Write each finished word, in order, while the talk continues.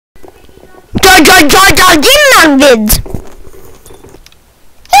Demon Vids!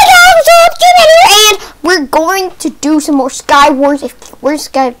 Hey guys, what's Demon here? And we're going to do some more Skywars. Where's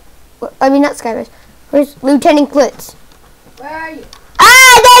Sky? I mean, not Skywars. Where's Lieutenant Glitz? Where are you?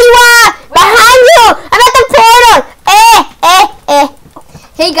 Ah, there you are! Behind you! I'm at the portal!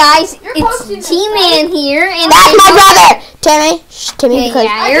 Hey guys, You're it's T-Man here, and That's my brother! Timmy. Shh, Timmy, because...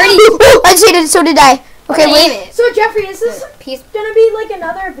 yeah, I already... I see it, so did I. Okay, wait. So Jeffrey, is this gonna be like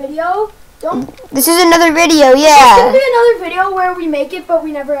another video? This is another video, It's gonna yeah. be another video where we make it, but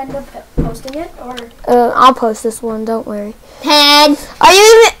we never end up posting it, or? I'll post this one, don't worry. Pen. Are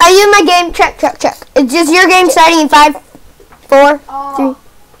you in my game? Check. Is your game starting in 5, 4, 3,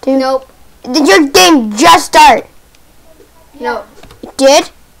 2? Nope. Did your game just start? No. It did?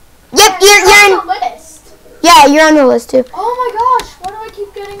 Yep, Yeah, you're in. on the list. Yeah, you're on the list too. Oh my gosh! Why do I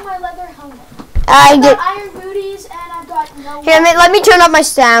keep getting my leather helmet? I I've get. got iron booties and I've got no. Here, let me turn up my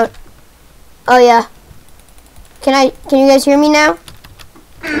sound. Oh yeah. Can you guys hear me now?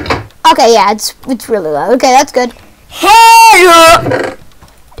 Okay, yeah, it's really loud. Okay, that's good. Hey!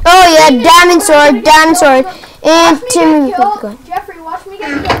 Oh yeah, diamond sword. And Timmy. Jeffrey, watch me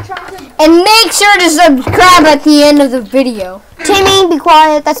get killed trying to. And make sure to subscribe at the end of the video. Timmy, be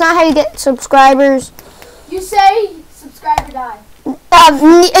quiet. That's not how you get subscribers. You say subscribe or die.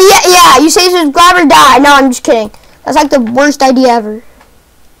 Yeah. You say subscribe or die. No, I'm just kidding. That's like the worst idea ever.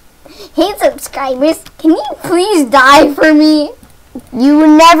 Hey subscribers, can you please die for me? You would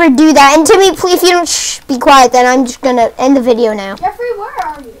never do that. And Timmy, please, if you don't be quiet, then I'm just gonna end the video now. Jeffrey, where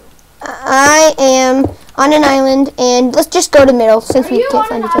are you? I am on an island, and let's just go to middle since we can't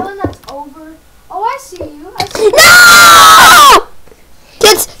find each other. Are you on an island that's over? Oh, I see you. No!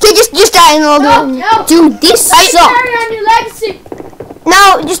 Kids, just die in the No. Dude, this sucks. Carry on your legacy.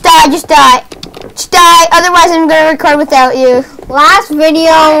 No, just die. Just die. Otherwise, I'm gonna record without you. Last video,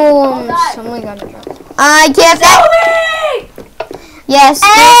 I'll die. someone got a drop. I can't. Yes.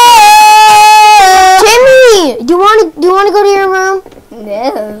 Timmy, do you want to go to your room?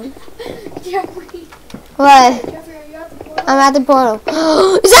 No. Jeffrey. What? Jeffrey, are you at the portal? I'm at the portal.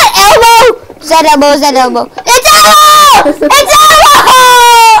 Is that elbow? Is that elbow? It's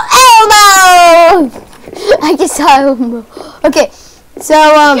elbow! Elbow! I just saw elbow. Okay, so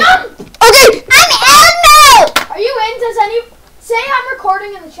okay, I'm elbow. Are you in? Does any say I'm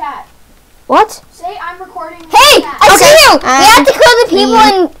recording in the chat? What? Say I'm recording in Hey, the chat. I see you. We have to kill the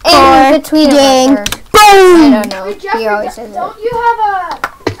people in between ding. us. I Boom! don't know. Wait, Jeffrey, He always says don't it. you have a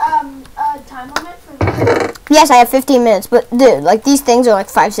time limit for this? Yes, I have 15 minutes, but dude, like these things are like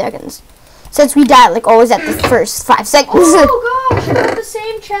 5 seconds. Since we died like always at the first 5 seconds. Oh gosh, we have the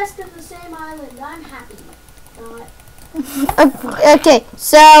same chest and the same island. I'm happy. Not. Okay,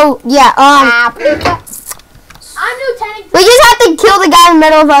 so yeah, I'm Lieutenant. we just have to kill the guy in the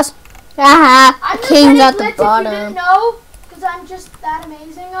middle of us. Haha. I'm King's Lieutenant at the Blitz, if you bottom. didn't know, because I'm just that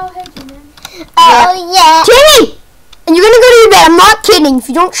amazing. Oh, hey, Timon. Oh yeah. Timmy! And you're gonna go to your bed. I'm not kidding. If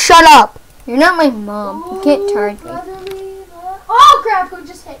you don't shut up. You're not my mom. You can't charge me. Brotherly love. Oh crap! Who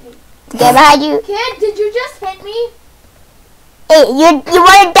just hit me? Get behind you. Kid, did you just hit me? Hey, you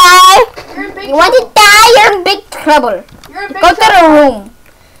wanna die? You're in big You want to trouble. die? You're in big trouble. You're in big Go to trouble. the room.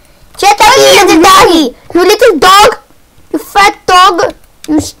 Shut up, you little doggy. You little dog. You fat dog.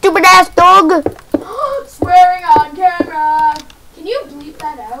 You stupid ass dog. Swearing on camera. Can you bleep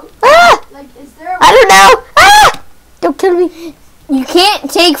that out? Ah! Like, is there a I don't know. Ah! Don't kill me. You can't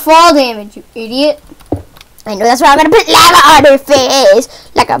take fall damage, you idiot. I know, that's why I'm gonna put lava on her face.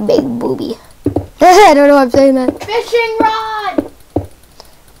 Like a big booby. I don't know why I'm saying that. fishing rod?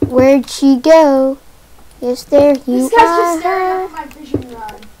 Where'd she go? Yes, there you This guy's just are. staring up at my fishing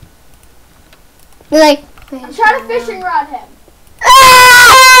rod. You're like, I'm trying to fishing rod him.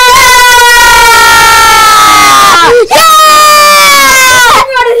 Ah! I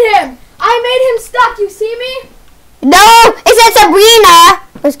rotted him. I made him stuck. You see me? No, it said Sabrina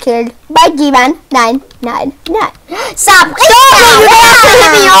was killed by G-Man 999. Stop! Stop! You have to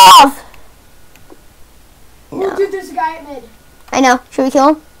hit me off! Oh, dude, there's a guy at mid. I know. Should we kill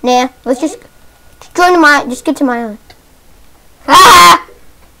him? Nah. Let's just join my. Just get to my island. Ha ha!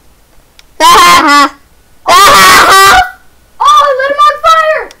 Ha ha! Oh, I lit him on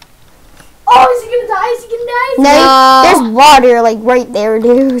fire. Oh, is he gonna die? Is he gonna die? No, there's water like right there,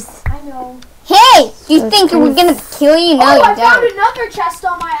 dude. I know. hey, you think we're gonna kill you? No, Oh, you I found don't. another chest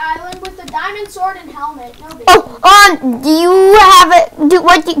on my island with a diamond sword and helmet. No big deal. Oh, do you have it?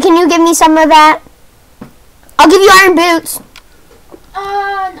 Can you give me some of that? I'll give you iron boots.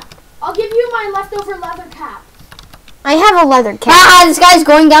 No. I'll give you my leftover leather cap. I have a leather cap. Ah, this guy's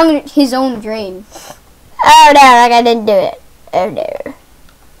going down his own drain. Oh no, like I didn't do it. Oh no.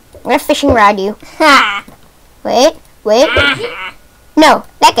 I'm gonna fishing rod you. Ha! Wait. No,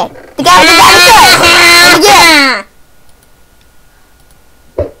 that guy. The guy with the diamond sword.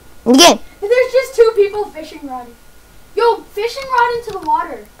 Again. There's just two people fishing rodding. Yo, fishing rod into the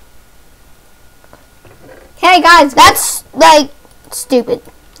water. Hey guys, That's like stupid.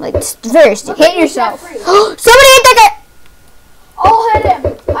 Like very stupid. hit yourself. Free. Somebody hit that guy. I'll hit him.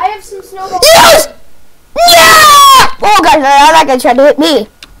 I have some snowballs. Yes! Yeah! Oh gosh, that guy tried to hit me.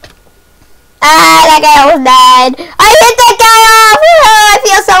 Ah, that guy almost died. I hit that guy off. Oh, I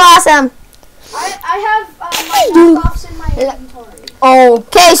feel so awesome. I have my knockoffs in my inventory.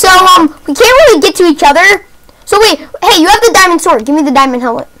 Okay, so we can't really get to each other. So wait, hey, you have the diamond sword. Give me the diamond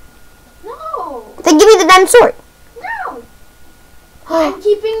helmet. No. Then give me the diamond sword. No. I'm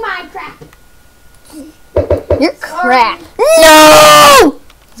keeping my crap. You're crap. No!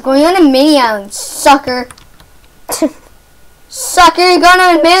 It's going on a mini island, sucker. Sucker, you're going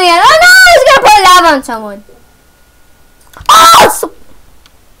on a mini island. Oh no, he's gonna put lava on someone. Oh!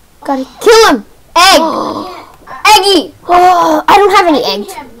 Gotta kill him. Egg. Eggy. Oh, I don't have any Egging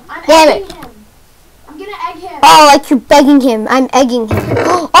eggs. him. I'm Damn egging him. I'm gonna egg him. Oh, like you're begging him. I'm egging him.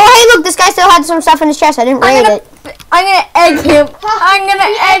 Oh, hey, look, this guy still had some stuff in his chest. I didn't raid it. I'm gonna egg him. I'm gonna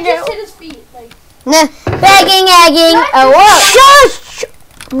He egg just him. hit his feet. Like, Nah. Begging, egging. Oh, what? Shush!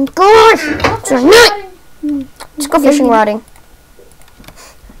 Oh, gosh. oh, Sorry, fishing no. rodding. Let's go fishing rodding.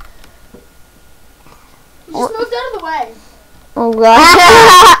 He just moved out of the way. Oh,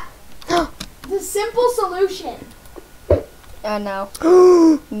 gosh. The simple solution. Oh no.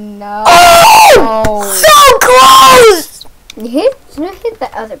 No. Oh! So close! You hit the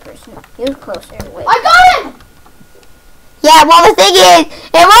other person. He was closer. Wait. I got him! Yeah, well, the thing is,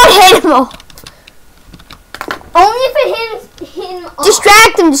 it won't hit him. Only if it hits him.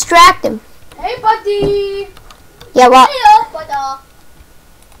 Distract him. Hey, buddy. Yeah, well,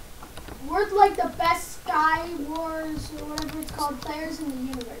 We're like the best Sky Wars or whatever it's called players in the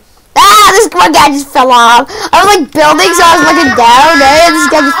universe. this one guy just fell off. I was like building, so I was looking down, and this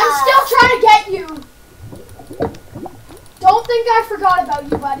guy just... I'm still trying to get you. Don't think I forgot about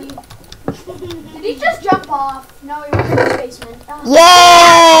you, buddy. Did he just jump off? No, he went to the basement. Oh. Yay!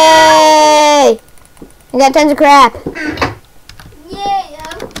 I got tons of crap.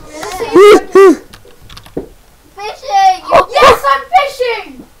 Fishing. Yes, I'm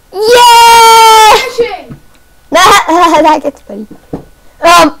fishing! Yay! Fishing! That gets funny.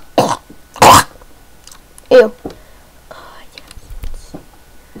 Ew.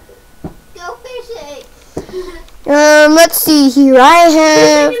 Go fishing. Let's see here. I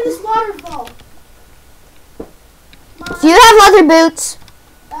have... Fishing in this waterfall. Do you have leather boots?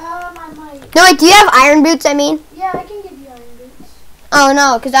 I might. No, wait, do you have iron boots, I mean? Yeah, I can give you iron boots. Oh,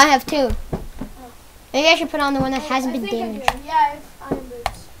 no, because I have two. Maybe I should put on the one that hasn't been I think damaged. I do. Yeah, I have iron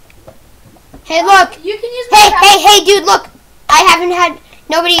boots. Hey, look. You can use my Hey, dude, look. I haven't had...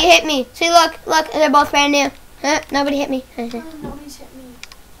 Nobody hit me. See, look, they're both brand new. Nobody hit me. Nobody's hit me.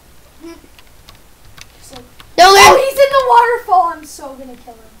 Just like, No, oh, he's in the waterfall. I'm so gonna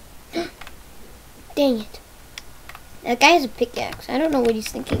kill him. dang it. That guy has a pickaxe. I don't know what he's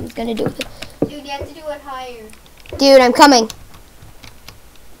thinking he's gonna do with it. Dude, you have to do it higher. Dude, I'm coming.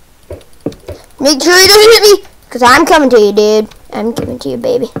 Make sure he doesn't hit me, because I'm coming to you, dude. I'm coming to you,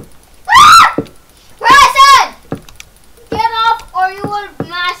 baby. Preston! Get off or you will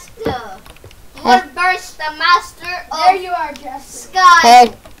master. You will burst the master There of you are, Jess. sky.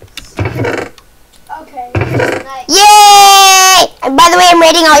 Hey. Okay. Night. Yay! And by the way, I'm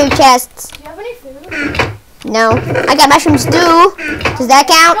raiding all your chests. Do you have any food? No. I got mushroom stew. Does that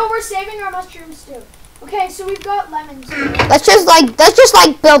count? No, we're saving our mushrooms too. Okay, so we've got lemons. Let's just like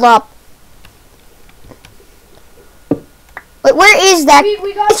build up. Wait, where is that?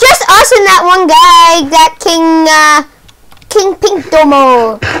 We got. It's just us and that one guy, that King Pink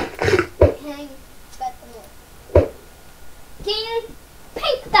Domo. King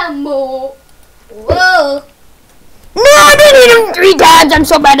Pink Dumbo. Whoa. No, I didn't hit him 3 times. I'm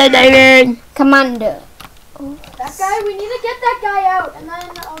so bad at diving. Commander. That guy, we need to get that guy out, and then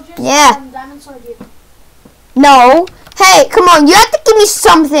I'll just diamond sword you. No. Hey, come on. You have to give me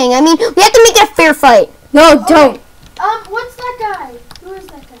something. I mean, we have to make it a fair fight. No, don't. What's that guy? Who is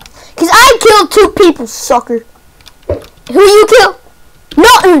that guy? Because I killed 2 people, sucker. Who you kill?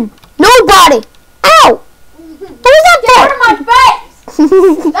 Nothing. Nobody. Ow. What was that Get for? out of my face!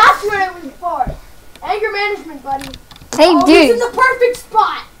 That's what it was for. Anger management, buddy. Hey, Oh, he's in dude. the perfect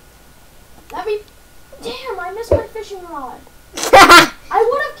spot. Let me. Damn, I missed my fishing rod. I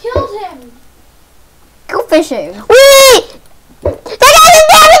would have killed him. Go fishing. Wait! That guy's in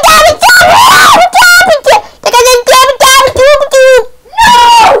That guy's in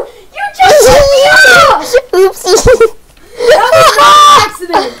No!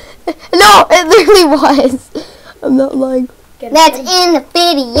 really was. I'm not lying. That's in the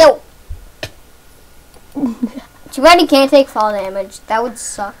video. Too bad you can't take fall damage. That would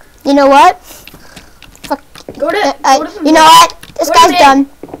suck. You know what? Fuck. Go to You know what? This Go to guy's mid. done.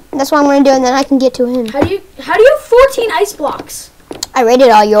 That's what I'm gonna do, and then I can get to him. How do you have 14 ice blocks? I rated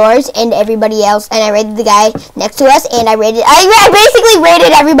all yours and everybody else, and I rated the guy next to us, and I basically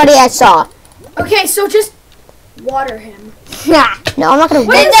rated everybody I saw. Okay, so just water him. No, I'm not gonna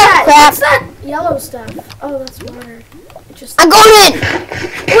What rate is that? crap. What's that yellow stuff? Oh, that's water. It just I'm going in.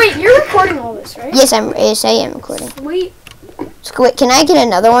 Wait, you're recording all this, right? Yes, I am recording. Sweet. So, wait, can I get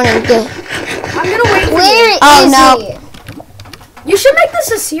another one? And get... I'm gonna wait for Where you. is Oh, no. he? You should make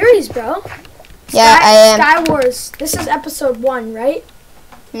this a series, bro. Yeah, I am. Sky Wars. This is episode 1, right?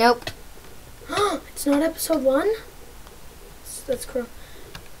 Nope. It's not episode 1? That's cool.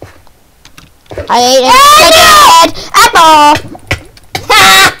 I ate a dead apple.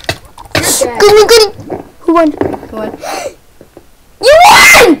 You're dead. Goody. Who won? Go on. You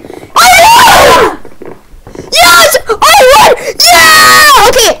won! I won! Yes! I won! Yeah!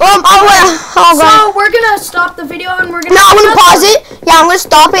 Okay, I'll go. So we're gonna stop the video and we're gonna. No, I'm gonna pause it. Yeah, I'm gonna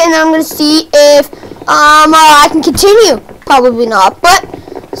stop it and then I'm gonna see if I can continue. Probably not, but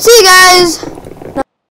see you guys.